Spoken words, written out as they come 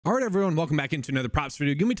All right, everyone, welcome back into another props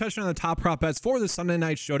video. Gonna be touching on the top prop bets for the Sunday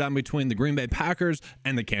night showdown between the Green Bay Packers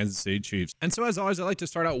and the Kansas City Chiefs. And so, as always, I like to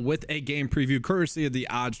start out with a game preview courtesy of the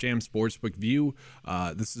ODDSJAM Sportsbook View.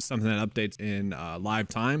 This is something that updates in live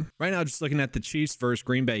time. Right now, just looking at the Chiefs versus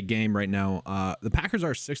Green Bay game right now. The Packers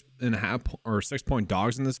are 6.5 or 6-point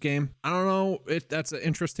dogs in this game. I don't know if that's an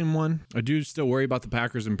interesting one. I do still worry about the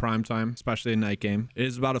Packers in prime time, especially a night game. It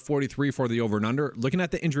is about a 43 for the over and under. Looking at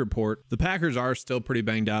the injury report, the Packers are still pretty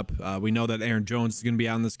banged up. We know that Aaron Jones is going to be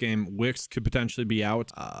out in this game. Wicks could potentially be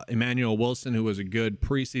out. Emmanuel Wilson, who was a good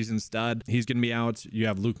preseason stud, he's going to be out. You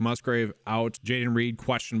have Luke Musgrave out. Jaden Reed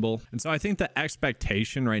questionable. And so I think the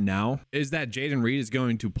expectation right now is that Jaden Reed is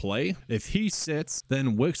going to play. If he sits,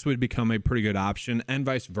 then Wicks would become a pretty good option, and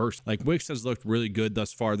vice versa. Like, Wicks has looked really good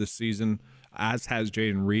thus far this season, as has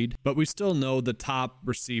Jaden Reed, but we still know the top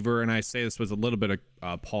receiver, and I say this with a little bit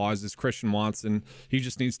of pause, is Christian Watson. He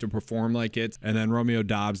just needs to perform like it. And then Romeo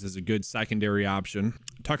Doubs is a good secondary option.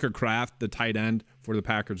 Tucker Kraft, the tight end for the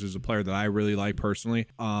Packers, is a player that I really like personally.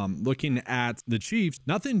 Looking at the Chiefs,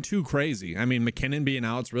 nothing too crazy. I mean, McKinnon being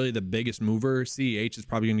out is really the biggest mover. CEH is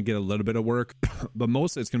probably going to get a little bit of work, but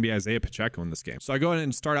mostly it's going to be Isaiah Pacheco in this game. So I go ahead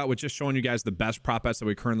and start out with just showing you guys the best prop bets that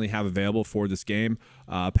we currently have available for this game.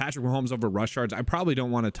 Patrick Mahomes over rush yards. I probably don't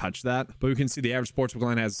want to touch that, but we can see the average sportsbook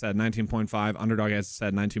line has it set 19.5. Underdog has it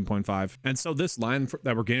set 19.5. And so this line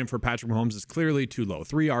that we're getting for Patrick Mahomes is clearly too low.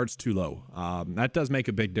 3 yards too low. That does make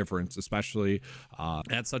a big difference, especially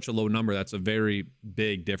at such a low number. That's a very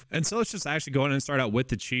big difference. And so let's just actually go ahead and start out with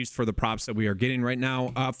the Chiefs for the props that we are getting right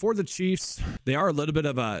now. For the Chiefs, they are a little bit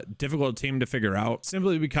of a difficult team to figure out,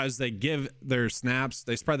 simply because they give their snaps,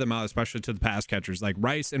 they spread them out, especially to the pass catchers. Like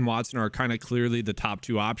Rice and Watson are kind of clearly the top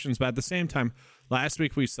two options, but at the same time, last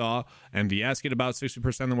week we saw MVS get about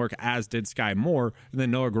 60% of the work, as did Sky Moore, and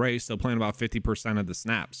then Noah Gray still playing about 50% of the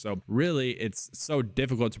snaps. So really, it's so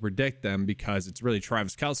difficult to predict them because it's really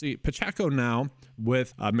Travis Kelce. Pacheco now,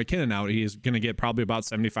 with McKinnon out, he is going to get probably about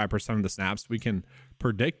 75% of the snaps. We can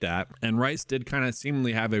predict that. And Rice did kind of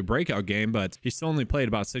seemingly have a breakout game, but he still only played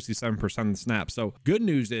about 67% of the snaps. So good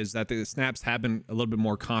news is that the snaps have been a little bit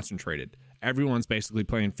more concentrated. Everyone's basically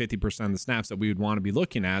playing 50% of the snaps that we would want to be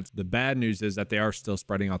looking at. The bad news is that they are still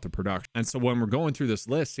spreading out the production. And so when we're going through this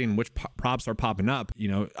list, seeing which props are popping up, you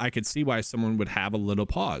know, I could see why someone would have a little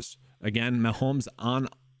pause. Again, Mahomes on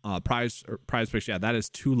PrizePicks, yeah, that is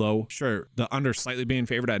too low. Sure, the under slightly being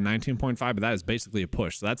favored at 19.5, but that is basically a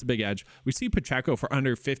push. So that's a big edge. We see Pacheco for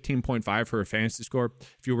under 15.5 for a fantasy score.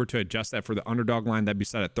 If you were to adjust that for the underdog line, that'd be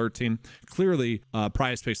set at 13. Clearly,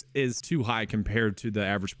 PrizePicks is too high compared to the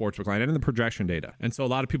average sportsbook line and the projection data. And so a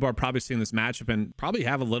lot of people are probably seeing this matchup and probably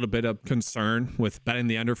have a little bit of concern with betting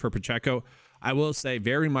the under for Pacheco. I will say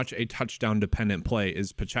very much a touchdown dependent play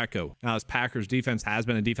is Pacheco. Now, his Packers defense has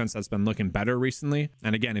been a defense that's been looking better recently.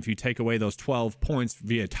 And again, if you take away those 12 points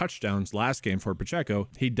via touchdowns last game for Pacheco,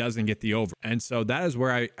 he doesn't get the over. And so that is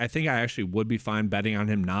where I think I actually would be fine betting on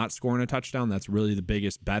him not scoring a touchdown. That's really the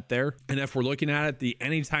biggest bet there. And if we're looking at it, the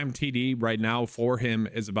anytime TD right now for him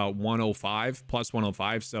is about 105, plus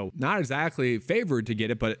 105. So not exactly favored to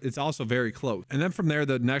get it, but it's also very close. And then from there,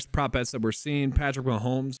 the next prop bets that we're seeing, Patrick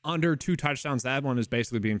Mahomes under 2 touchdowns. That one is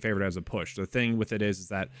basically being favored as a push. The thing with it is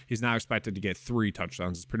that he's now expected to get 3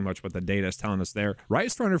 touchdowns. Is pretty much what the data is telling us there.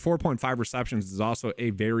 Rice for under 4.5 receptions is also a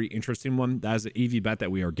very interesting one. That is an EV bet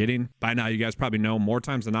that we are getting. By now, you guys probably know more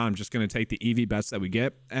times than not, I'm just going to take the EV bets that we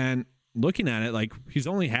get. And looking at it, like, he's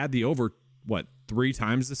only had the over, what, 3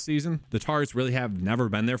 times this season. The targets really have never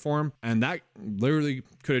been there for him. And that literally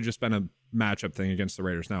could have just been a matchup thing against the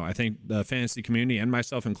Raiders. Now, I think the fantasy community, and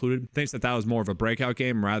myself included, thinks that that was more of a breakout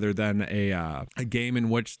game rather than a game in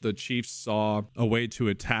which the Chiefs saw a way to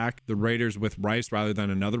attack the Raiders with Rice rather than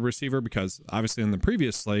another receiver, because obviously in the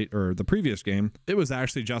previous slate, or the previous game, it was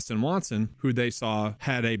actually Justin Watson who they saw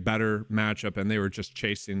had a better matchup, and they were just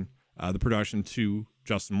chasing the production to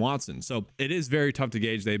Justin Watson. So it is very tough to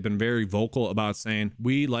gauge. They've been very vocal about saying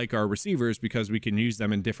we like our receivers because we can use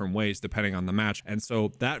them in different ways depending on the match. And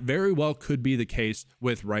so that very well could be the case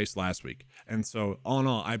with Rice last week. And so all in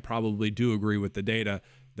all, I probably do agree with the data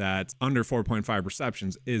that under 4.5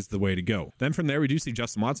 receptions is the way to go. Then from there, we do see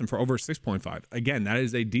Justin Watson for over 6.5. Again, that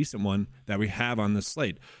is a decent one that we have on this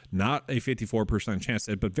slate. Not a 54% chance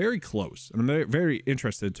at it, but very close. And I'm very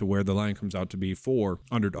interested to where the line comes out to be for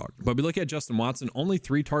underdog. But we look at Justin Watson, only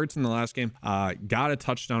 3 targets in the last game. Got a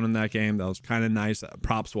touchdown in that game. That was kind of nice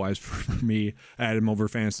props wise for me. I had him over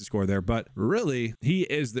fantasy score there, but really he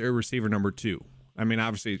is their receiver number 2. I mean,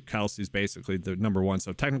 obviously Kelsey's basically the number one,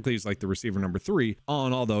 so technically he's like the receiver number 3. All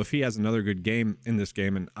in all, though, if he has another good game in this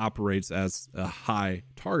game and operates as a high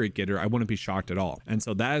target getter, I wouldn't be shocked at all. And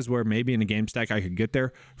so that is where maybe in a game stack I could get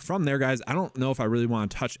there. From there, guys, I don't know if I really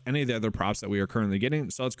want to touch any of the other props that we are currently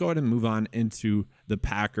getting. So let's go ahead and move on into the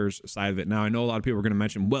Packers side of it. Now, I know a lot of people are going to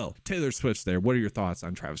mention, well, Taylor Swift's there. What are your thoughts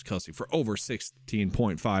on Travis Kelce for over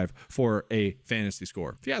 16.5 for a fantasy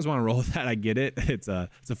score? If you guys want to roll with that, I get it. It's a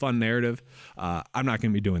fun narrative. I'm not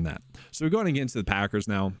going to be doing that. So we're going to get into the Packers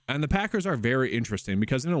now. And the Packers are very interesting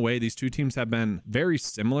because in a way, these two teams have been very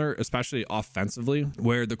similar, especially offensively,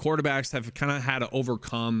 where the quarterbacks have kind of had to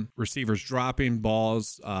overcome receivers dropping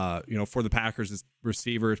balls. For the Packers, it's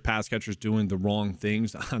receivers, pass catchers doing the wrong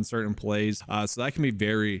things on certain plays. So that can be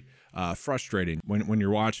very frustrating when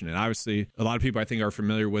you're watching it. Obviously, a lot of people I think are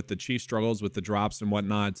familiar with the Chiefs struggles with the drops and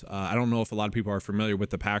whatnot. I don't know if a lot of people are familiar with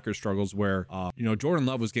the Packers struggles where, Jordan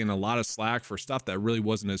Love was getting a lot of slack for stuff that really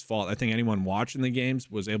wasn't his fault. I think anyone watching the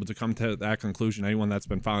games was able to come to that conclusion. Anyone that's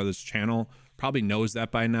been following this channel probably knows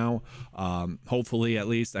that by now. Hopefully, at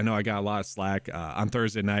least. I know I got a lot of slack on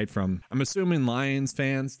Thursday night from, I'm assuming, Lions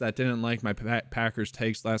fans that didn't like my Packers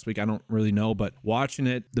takes last week. I don't really know, but watching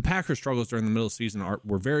it, the Packers struggles during the middle of the season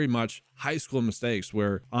were very much high school mistakes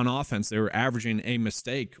where on offense, they were averaging a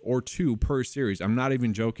mistake or 2 per series. I'm not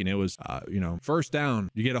even joking. It was, first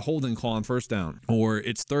down, you get a holding call on first down, or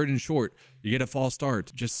it's 3rd and short, you get a false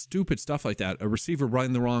start, just stupid stuff like that. A receiver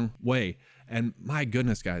running the wrong way. And my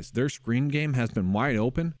goodness, guys, their screen game has been wide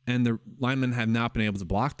open and the linemen have not been able to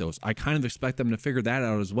block those. I kind of expect them to figure that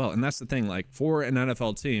out as well. And that's the thing, like for an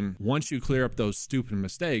NFL team, once you clear up those stupid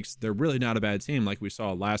mistakes, they're really not a bad team like we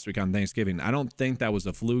saw last week on Thanksgiving. I don't think that was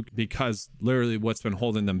a fluke because literally what's been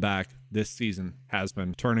holding them back this season has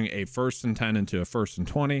been turning a 1st and 10 into a 1st and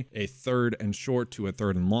 20, a 3rd and short to a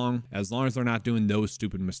 3rd and long. As long as they're not doing those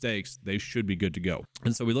stupid mistakes, they should be good to go.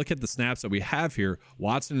 And so we look at the snaps that we have here.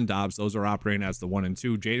 Watson and Dobbs, those are operating as the 1 and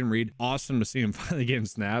 2. Jaden Reed, awesome to see him finally getting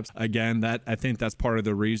snaps. Again, I think that's part of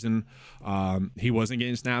the reason he wasn't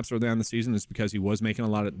getting snaps early on the season is because he was making a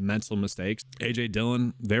lot of mental mistakes. AJ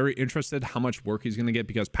Dillon, very interested how much work he's going to get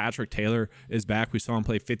because Patrick Taylor is back. We saw him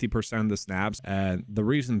play 50% of the snaps. And the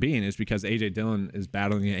reason being is because AJ Dillon is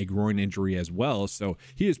battling a groin injury as well. So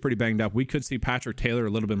he is pretty banged up. We could see Patrick Taylor a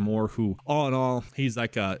little bit more, who all in all, he's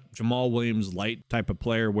like a Jamal Williams light type of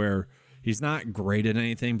player where he's not great at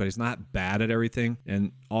anything, but he's not bad at everything.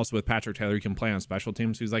 And also with Patrick Taylor, he can play on special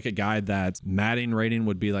teams. He's like a guy that Madden rating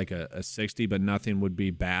would be like a 60, but nothing would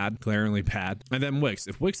be bad, glaringly bad. And then Wicks.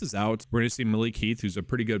 If Wicks is out, we're going to see Malik Heath, who's a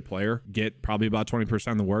pretty good player, get probably about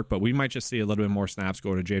 20% of the work, but we might just see a little bit more snaps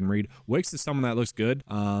go to Jaden Reed. Wicks is someone that looks good.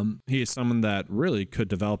 He is someone that really could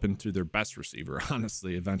develop into their best receiver,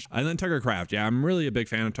 honestly, eventually. And then Tucker Kraft. Yeah, I'm really a big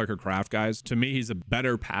fan of Tucker Kraft, guys. To me, he's a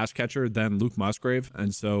better pass catcher than Luke Musgrave.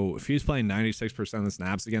 And so if he's playing 96% of the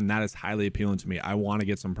snaps again, that is highly appealing to me. I want to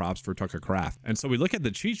get some props for Tucker Kraft. And so we look at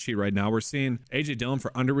the cheat sheet right now. We're seeing AJ Dillon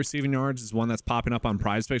for under receiving yards is one that's popping up on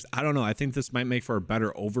PrizePicks. I don't know. I think this might make for a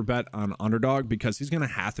better over bet on Underdog because he's going to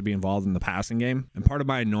have to be involved in the passing game. And part of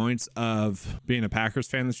my annoyance of being a Packers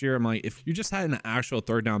fan this year, I'm like, if you just had an actual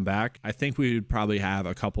 3rd down back, I think we would probably have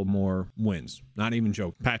a couple more wins. Not even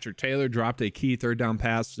joking. Patrick Taylor dropped a key 3rd down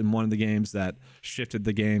pass in one of the games that shifted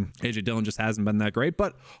the game. AJ Dillon just hasn't been that great,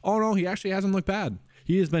 but all in all, he actually hasn't looked bad.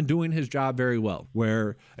 He has been doing his job very well.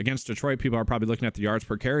 Where against Detroit, people are probably looking at the yards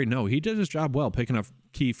per carry. No, he did his job well, picking up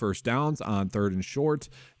key first downs on 3rd and short.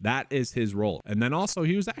 That is his role. And then also,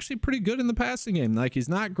 he was actually pretty good in the passing game. Like, he's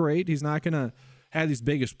not great. He's not going to have these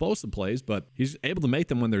big explosive plays, but he's able to make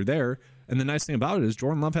them when they're there. And the nice thing about it is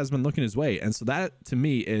Jordan Love has been looking his way. And so that, to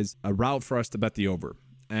me, is a route for us to bet the over.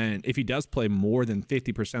 And if he does play more than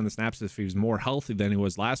 50% of the snaps, if he's more healthy than he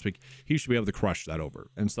was last week, he should be able to crush that over.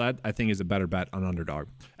 And so that, I think, is a better bet on Underdog.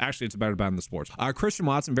 Actually, it's a better bet on the sports. Christian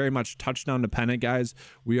Watson, very much touchdown dependent, guys.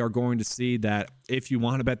 We are going to see that if you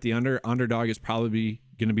want to bet the Underdog is probably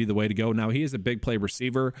going to be the way to go. Now, he is a big play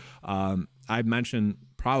receiver. I've mentioned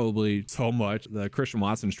probably so much the Christian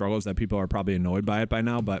Watson struggles that people are probably annoyed by it by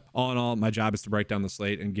now, but all in all, my job is to break down the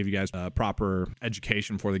slate and give you guys proper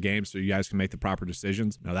education for the game so you guys can make the proper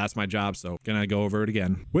decisions. Now that's my job, so gonna go over it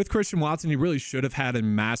again. With Christian Watson, he really should have had a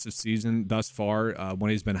massive season thus far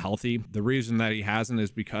when he's been healthy. The reason that he hasn't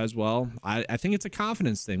is because, well, I think it's a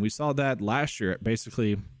confidence thing. We saw that last year.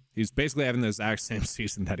 He's basically having the exact same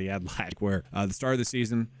season that he had last, where the start of the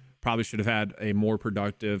season probably should have had a more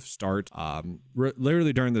productive start.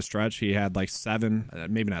 Literally during the stretch, he had like 7,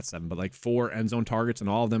 maybe not 7, but like 4 end zone targets, and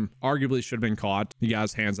all of them arguably should have been caught. He got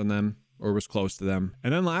his hands on them. or was close to them.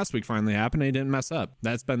 And then last week finally happened and he didn't mess up.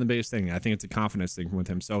 That's been the biggest thing. I think it's a confidence thing with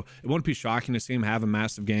him. So it wouldn't be shocking to see him have a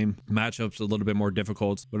massive game. Matchups a little bit more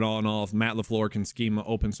difficult, but all in all, if Matt LaFleur can scheme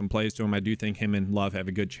open some plays to him, I do think him and Love have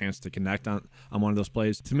a good chance to connect on one of those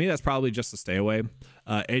plays. To me, that's probably just a stay away.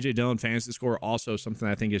 AJ Dillon fantasy score, also something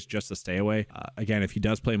I think is just a stay away. Again, if he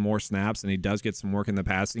does play more snaps and he does get some work in the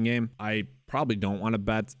passing game, I probably don't want to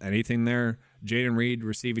bet anything there. Jaden Reed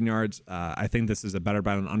receiving yards, I think this is a better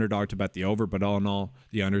bet on underdog to bet the over, but all in all,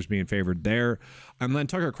 the under's being favored there. And then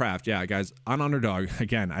Tucker Kraft, yeah, guys, on underdog,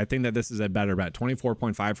 again, I think that this is a better bet.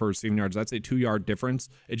 24.5 for receiving yards, that's a 2-yard difference.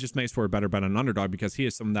 It just makes for a better bet on underdog because he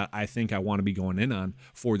is someone that I think I want to be going in on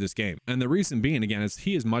for this game. And the reason being, again, is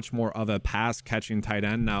he is much more of a pass catching tight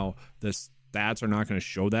end. Now, this stats are not going to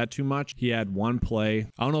show that too much. He had one play,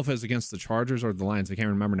 I don't know if it was against the Chargers or the Lions, I can't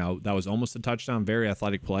remember now, that was almost a touchdown, very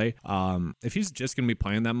athletic play. If he's just going to be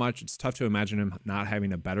playing that much, it's tough to imagine him not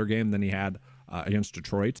having a better game than he had against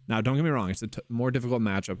Detroit. Now, don't get me wrong, it's a more difficult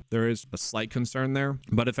matchup. There is a slight concern there,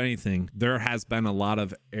 but if anything, there has been a lot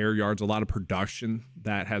of air yards, a lot of production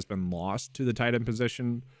that has been lost to the tight end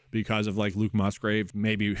position because of like Luke Musgrave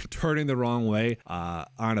maybe turning the wrong way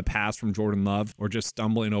on a pass from Jordan Love or just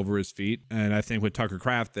stumbling over his feet. And I think with Tucker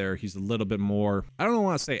Kraft there, he's a little bit more, I don't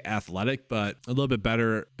want to say athletic, but a little bit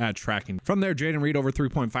better at tracking. From there, Jaden Reed over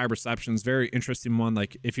 3.5 receptions, very interesting one.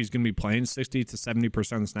 Like if he's going to be playing 60 to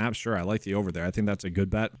 70% of the snaps, sure, I like the over there. I think that's a good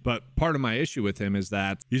bet. But part of my issue with him is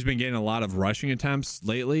that he's been getting a lot of rushing attempts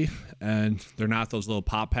lately, and they're not those little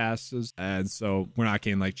pop passes. And so we're not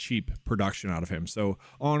getting like cheap production out of him. So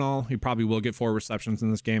all in all, he probably will get 4 receptions in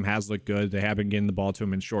this game. Has looked good. They have been getting the ball to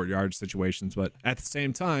him in short yardage situations, but at the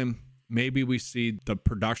same time, maybe we see the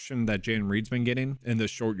production that Jaden Reed's been getting in the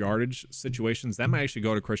short yardage situations. That might actually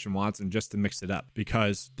go to Christian Watson just to mix it up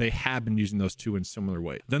because they have been using those two in similar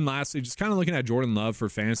ways. Then lastly, just kind of looking at Jordan Love for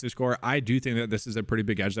fantasy score, I do think that this is a pretty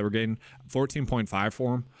big edge that we're getting. 14.5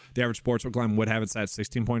 for him. The average sportsbook line would have it set at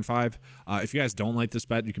 16.5. If you guys don't like this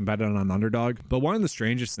bet, you can bet it on underdog. But one of the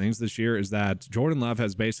strangest things this year is that Jordan Love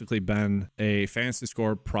has basically been a fantasy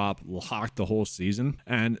score prop locked the whole season.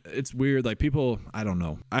 And it's weird. Like people, I don't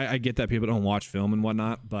know. I get that people don't watch film and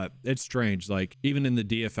whatnot, but it's strange. Like even in the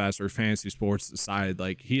DFS or fantasy sports side,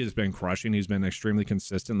 like he has been crushing. He's been extremely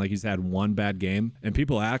consistent. Like he's had one bad game and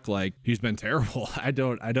people act like he's been terrible. I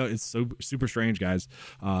don't, it's so super strange, guys.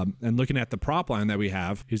 And looking at the prop line that we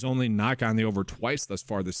have, he's only knocked on the over twice thus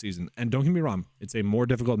far this season. And don't get me wrong, it's a more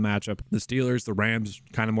difficult matchup. The Steelers, the Rams,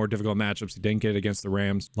 kind of more difficult matchups. He didn't get it against the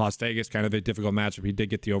Rams. Las Vegas, kind of a difficult matchup. He did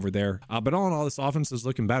get the over there. But all in all, this offense is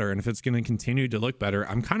looking better. And if it's going to continue to look better,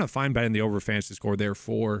 I'm kind of fine betting the over fantasy score there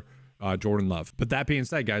for Jordan Love. But that being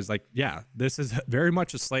said, guys, like, yeah, this is very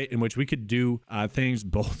much a slate in which we could do things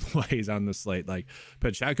both ways on the slate. Like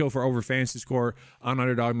Pacheco for over fantasy score on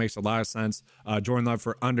underdog makes a lot of sense. Jordan Love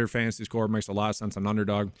for under fantasy score makes a lot of sense on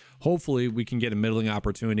underdog. Hopefully we can get a middling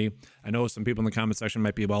opportunity. I know some people in the comment section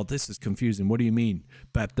might be, well, this is confusing. What do you mean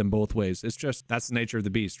bet them both ways? It's just, that's the nature of the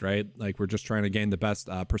beast, right? Like we're just trying to gain the best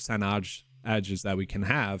percentage edges that we can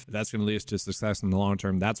have. If that's going to lead us to success in the long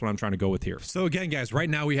term, that's what I'm trying to go with here. So again, guys, right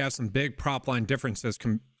now we have some big prop line differences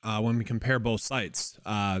when we compare both sites.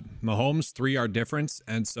 Mahomes 3-yard difference,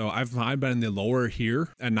 and so I've been in the lower here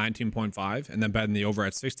at 19.5 and then betting the over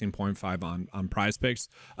at 16.5 on PrizePicks.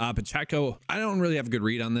 Pacheco, I don't really have a good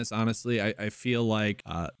read on this, honestly. I feel like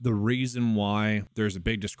the reason why there's a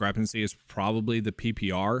big discrepancy is probably the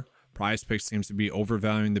PPR. PrizePicks seems to be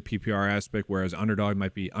overvaluing the PPR aspect, whereas underdog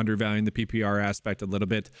might be undervaluing the PPR aspect a little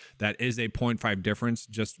bit. That is a 0.5 difference.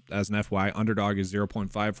 Just as an FYI, underdog is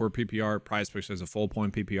 0.5 for PPR. PrizePicks is a full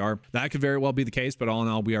point PPR. That could very well be the case, but all in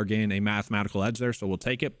all, we are gaining a mathematical edge there, so we'll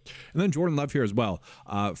take it. And then Jordan Love here as well.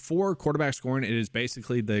 For quarterback scoring, it is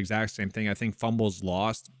basically the exact same thing. I think fumbles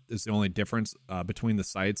lost is the only difference between the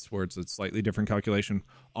sites, where it's a slightly different calculation.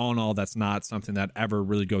 All in all, that's not something that ever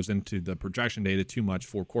really goes into the projection data too much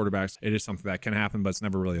for quarterbacks. It is something that can happen, but it's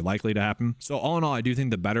never really likely to happen. So all in all, I do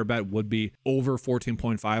think the better bet would be over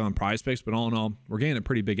 14.5 on PrizePicks, but all in all, we're getting a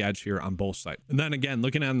pretty big edge here on both sides. And then again,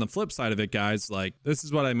 looking at on the flip side of it, guys, like this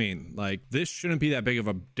is what I mean. Like this shouldn't be that big of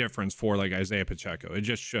a difference for like Isaiah Pacheco. It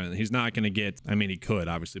just shouldn't. He's not going to get, I mean, he could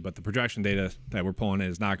obviously, but the projection data that we're pulling in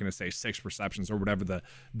is not going to say 6 receptions or whatever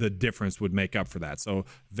the difference would make up for that. So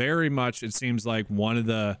very much it seems like one of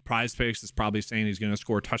the PrizePicks is probably saying he's going to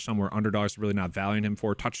score a touchdown where underdogs are really not valuing him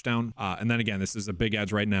for a touchdown. And then again, this is a big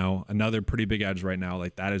edge right now, another pretty big edge right now.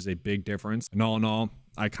 Like that is a big difference. And all in all,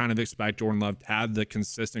 I kind of expect Jordan Love to have the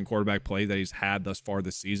consistent quarterback play that he's had thus far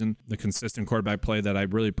this season, the consistent quarterback play that I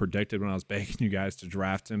really predicted when I was begging you guys to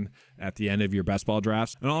draft him at the end of your best ball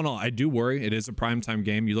drafts. And all in all, I do worry. It is a primetime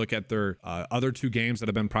game. You look at their other 2 games that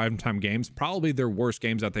have been primetime games, probably their worst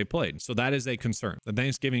games that they played. So that is a concern. The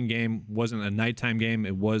Thanksgiving game wasn't a nighttime game.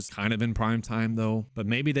 It was kind of in primetime though, but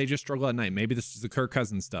maybe they just struggle at night. Maybe this is the Kirk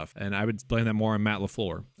Cousins stuff. And I would blame that more on Matt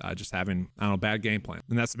LaFleur, just having, I don't know, bad game plan.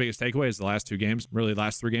 And that's the biggest takeaway is the last 2 games, really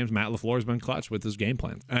last 3 games, Matt LaFleur has been clutch with his game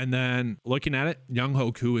plan. And then looking at it, Young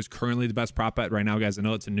Hoku is currently the best prop bet right now, guys. I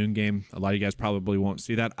know it's a noon game. A lot of you guys probably won't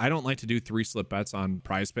see that. I don't like to do 3 slip bets on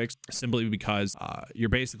PrizePicks simply because you're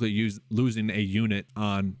basically losing a unit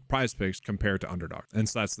on PrizePicks compared to Underdog. And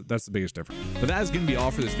so that's the biggest difference. But that is going to be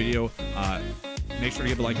all for this video. Make sure to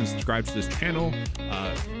give a like and subscribe to this channel.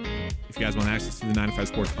 If you guys want access to the 9to5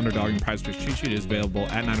 Sports Underdog and PrizePicks cheat sheet, it is available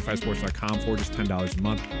at 9to5sports.com for just $10 a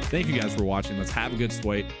month. Thank you guys for watching. Let's have a good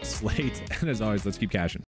slate. And as always, let's keep cashing.